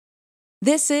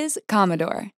This is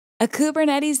Komodor, a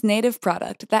Kubernetes native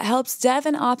product that helps dev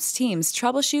and ops teams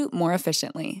troubleshoot more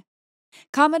efficiently.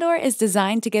 Komodor is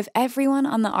designed to give everyone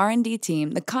on the R&D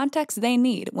team the context they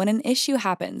need when an issue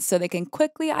happens so they can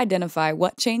quickly identify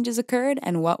what changes occurred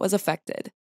and what was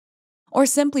affected. Or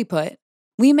simply put,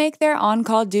 we make their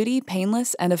on-call duty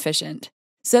painless and efficient,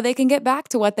 so they can get back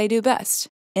to what they do best,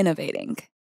 innovating.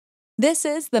 This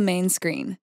is the main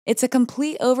screen. It's a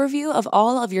complete overview of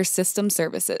all of your system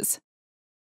services.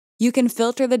 You can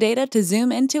filter the data to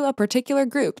zoom into a particular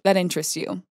group that interests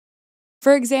you.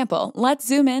 For example, let's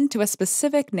zoom in to a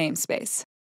specific namespace.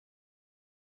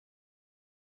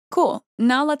 Cool,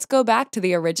 now let's go back to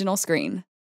the original screen.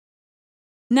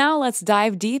 Now let's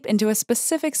dive deep into a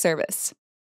specific service.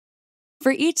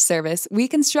 For each service, we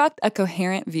construct a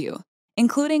coherent view,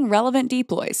 including relevant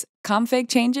deploys, config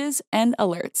changes, and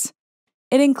alerts.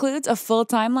 It includes a full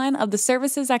timeline of the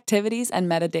service's activities and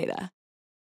metadata.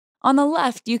 On the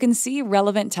left, you can see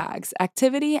relevant tags,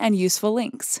 activity, and useful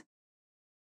links.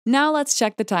 Now let's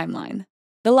check the timeline.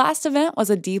 The last event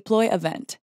was a deploy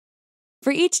event.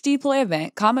 For each deploy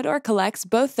event, Komodor collects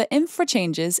both the infra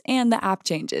changes and the app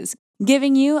changes,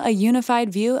 giving you a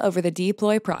unified view over the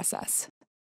deploy process.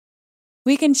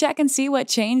 We can check and see what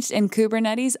changed in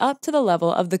Kubernetes up to the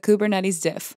level of the Kubernetes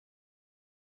diff.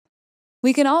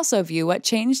 We can also view what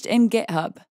changed in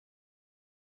GitHub.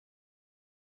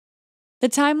 The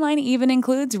timeline even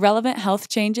includes relevant health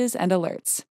changes and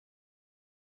alerts.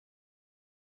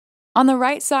 On the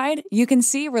right side, you can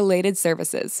see related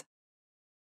services.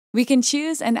 We can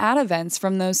choose and add events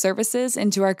from those services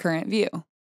into our current view.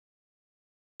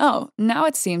 Oh, now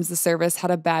it seems the service had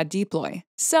a bad deploy,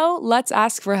 so let's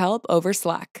ask for help over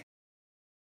Slack.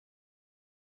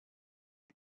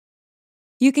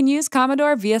 You can use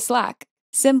Komodor via Slack.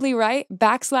 Simply write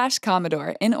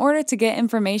 /Komodor in order to get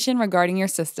information regarding your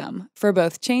system for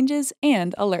both changes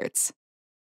and alerts.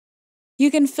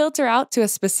 You can filter out to a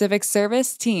specific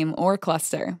service, team, or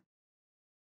cluster.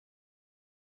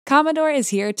 Komodor is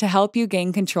here to help you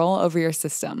gain control over your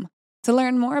system. To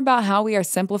learn more about how we are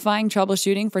simplifying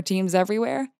troubleshooting for teams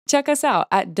everywhere, check us out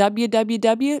at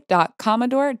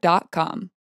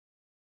www.komodor.com.